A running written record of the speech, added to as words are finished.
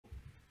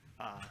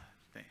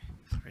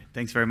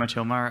Thanks very much,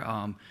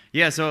 Hilmar.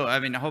 Yeah, so I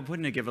mean, I'm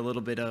hoping to give a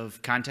little bit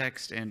of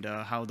context and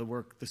how the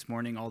work this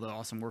morning, all the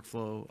awesome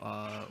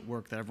workflow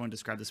work that everyone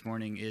described this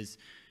morning is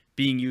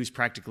being used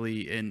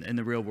practically in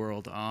the real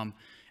world.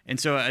 And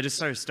so I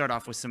just start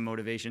off with some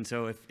motivation.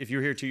 So if you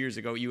were here 2 years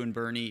ago, you and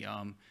Bernie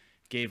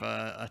gave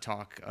a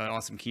talk, an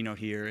awesome keynote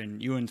here,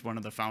 and Ewan's one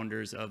of the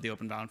founders of the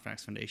Open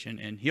Bioinformatics Foundation.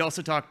 And he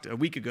also talked a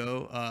week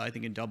ago, I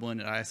think in Dublin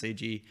at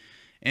ISAG,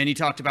 and he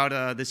talked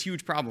about this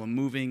huge problem,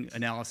 moving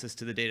analysis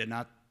to the data,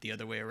 not the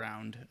other way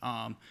around.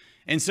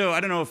 And so I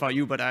don't know about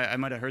you, but I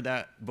might have heard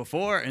that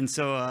before. And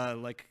so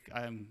like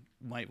I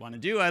might want to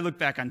do, I look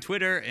back on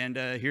Twitter, and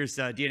here's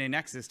DNA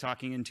Nexus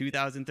talking in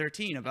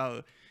 2013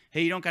 about,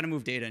 hey, you don't got to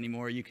move data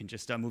anymore. You can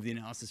just move the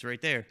analysis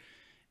right there.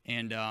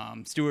 And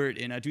Stuart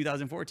in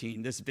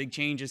 2014, this big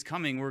change is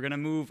coming. We're going to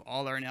move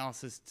all our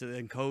analysis to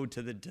the code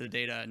to the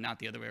data, not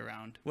the other way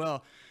around.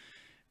 Well,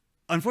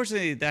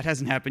 unfortunately, that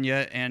hasn't happened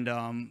yet, and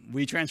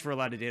we transfer a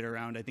lot of data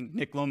around. I think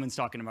Nick Lohman's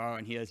talking about,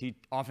 and he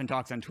often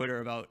talks on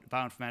Twitter about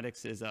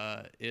bioinformatics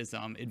is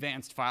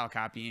advanced file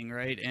copying,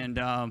 right?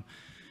 And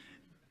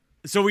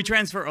so we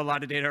transfer a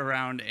lot of data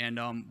around, and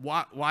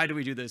why do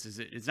we do this?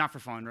 It's not for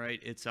fun, right?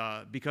 It's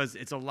because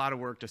it's a lot of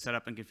work to set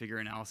up and configure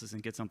analysis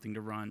and get something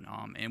to run.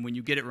 And when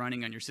you get it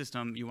running on your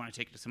system, you want to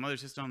take it to some other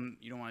system.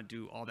 You don't want to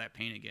do all that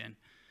pain again.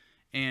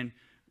 And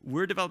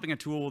we're developing a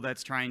tool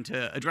that's trying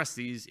to address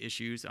these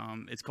issues.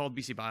 It's called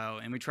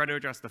bcbio, and we try to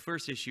address the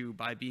first issue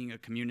by being a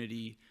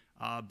community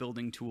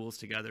building tools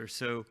together.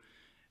 So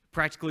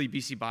practically,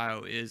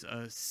 bcbio is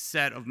a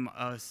set of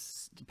a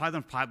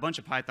bunch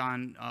of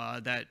Python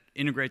that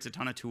integrates a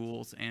ton of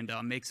tools and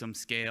makes them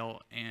scale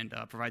and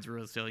provides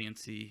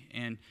resiliency.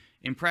 And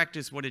in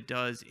practice, what it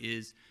does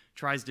is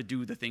tries to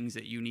do the things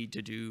that you need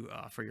to do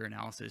for your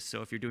analysis.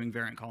 So if you're doing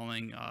variant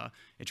calling,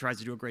 it tries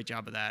to do a great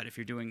job of that. If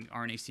you're doing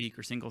RNA-seq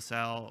or single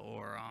cell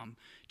or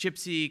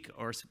ChIP-seq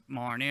or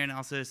small RNA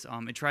analysis,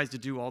 it tries to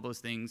do all those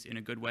things in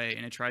a good way,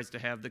 and it tries to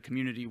have the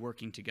community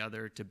working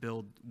together to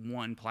build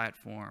one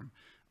platform,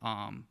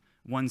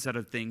 one set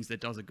of things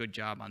that does a good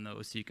job on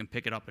those so you can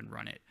pick it up and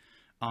run it.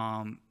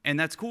 And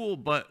that's cool,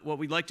 but what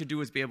we'd like to do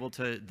is be able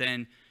to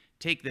then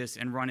take this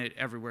and run it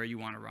everywhere you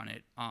want to run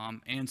it.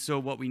 And so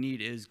what we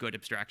need is good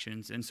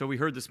abstractions. And so we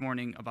heard this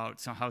morning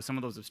about how some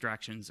of those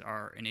abstractions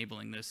are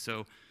enabling this.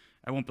 So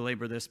I won't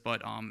belabor this,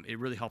 but it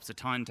really helps a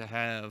ton to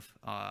have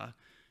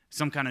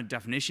some kind of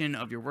definition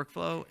of your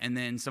workflow and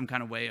then some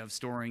kind of way of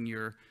storing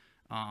your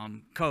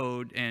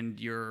code and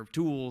your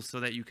tools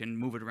so that you can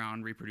move it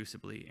around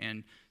reproducibly.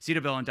 And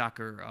CWL and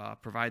Docker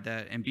provide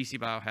that, and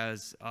bcbio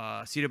has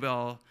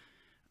CWL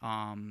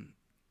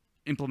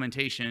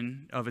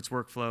implementation of its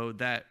workflow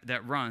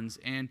that runs.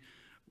 And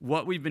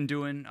what we've been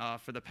doing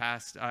for the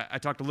past, I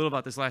talked a little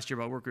about this last year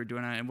about work we were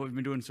doing on it, and what we've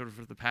been doing sort of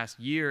for the past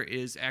year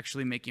is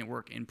actually making it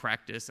work in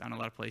practice on a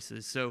lot of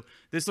places. So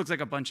this looks like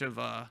a bunch of,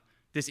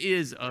 this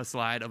is a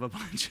slide of a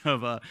bunch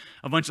of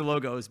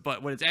logos,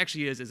 but what it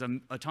actually is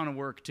a ton of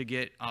work to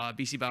get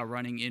bcbio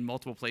running in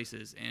multiple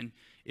places. And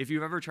if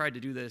you've ever tried to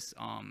do this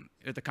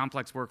at the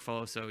complex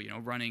workflow, so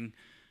running,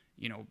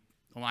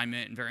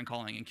 alignment and variant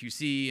calling and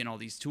QC and all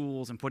these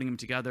tools and putting them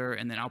together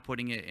and then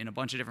outputting it in a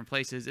bunch of different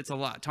places, it's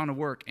a ton of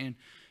work. And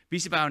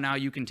bcbio now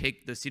you can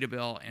take the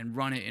CWL and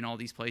run it in all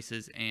these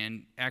places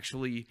and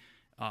actually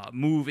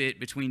move it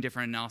between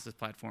different analysis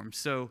platforms.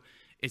 So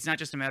it's not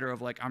just a matter of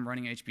like I'm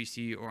running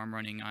HPC or I'm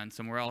running on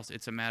somewhere else.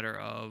 It's a matter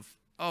of,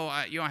 oh,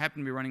 I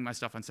happen to be running my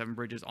stuff on 7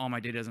 bridges. All my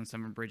data is on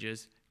 7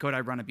 bridges. Could I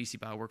run a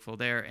bcbio workflow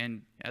there?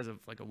 And as of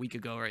like a week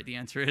ago, right, the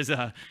answer is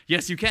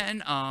yes, you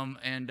can.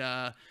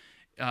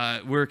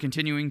 We're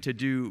continuing to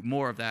do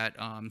more of that.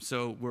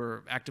 So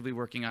we're actively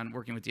working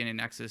with DNA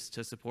Nexus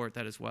to support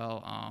that as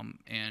well.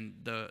 And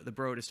the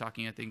Broad is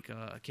talking, I think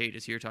Kate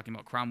is here talking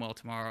about Cromwell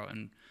tomorrow,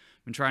 and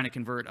been trying to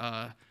convert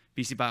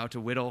bcbio to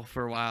WDL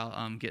for a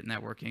while, getting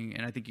that working.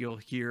 And I think you'll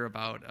hear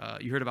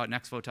about, you heard about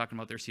Nextflow talking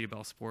about their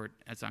CWL support.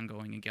 That's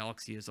ongoing, and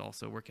Galaxy is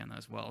also working on that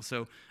as well.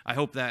 So I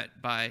hope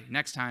that by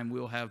next time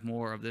we'll have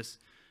more of this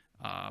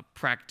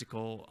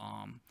practical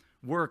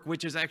work,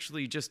 which is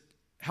actually just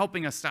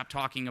helping us stop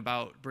talking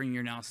about bringing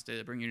your analysis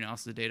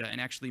data, and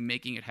actually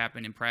making it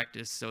happen in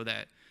practice so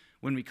that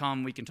when we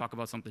come, we can talk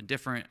about something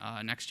different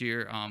next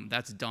year.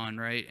 That's done,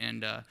 right?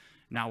 And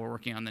now we're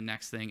working on the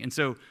next thing. And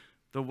so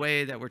the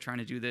way that we're trying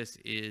to do this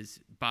is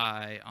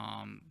by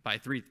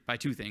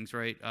two things,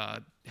 right?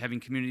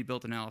 Having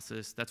community-built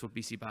analysis, that's what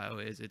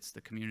bcbio is. It's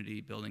the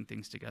community building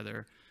things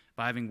together.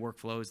 By having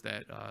workflows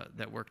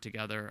that work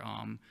together,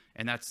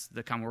 and that's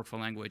the common workflow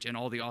language, and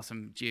all the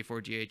awesome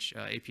GA4GH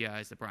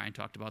APIs that Brian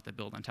talked about that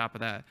build on top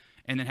of that,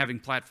 and then having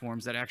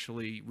platforms that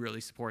actually really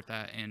support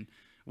that. And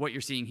what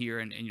you're seeing here,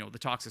 and the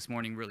talks this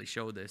morning really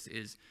show this,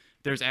 is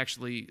there's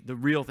actually the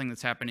real thing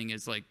that's happening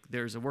is like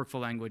there's a workflow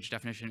language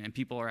definition, and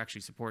people are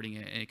actually supporting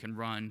it, and it can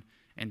run,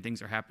 and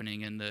things are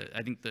happening. And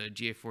I think the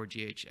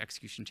GA4GH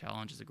execution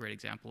challenge is a great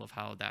example of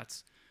how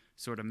that's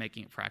sort of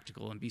making it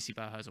practical, and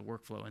bcbio has a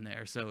workflow in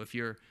there. So if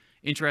you're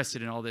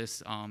interested in all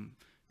this,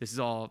 this is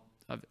all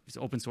it's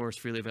open source,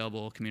 freely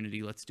available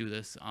community. Let's do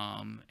this.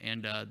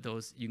 And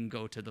those, you can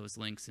go to those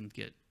links and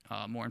get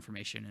more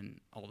information and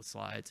all the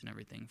slides and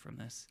everything from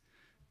this.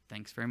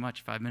 Thanks very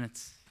much. 5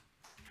 minutes.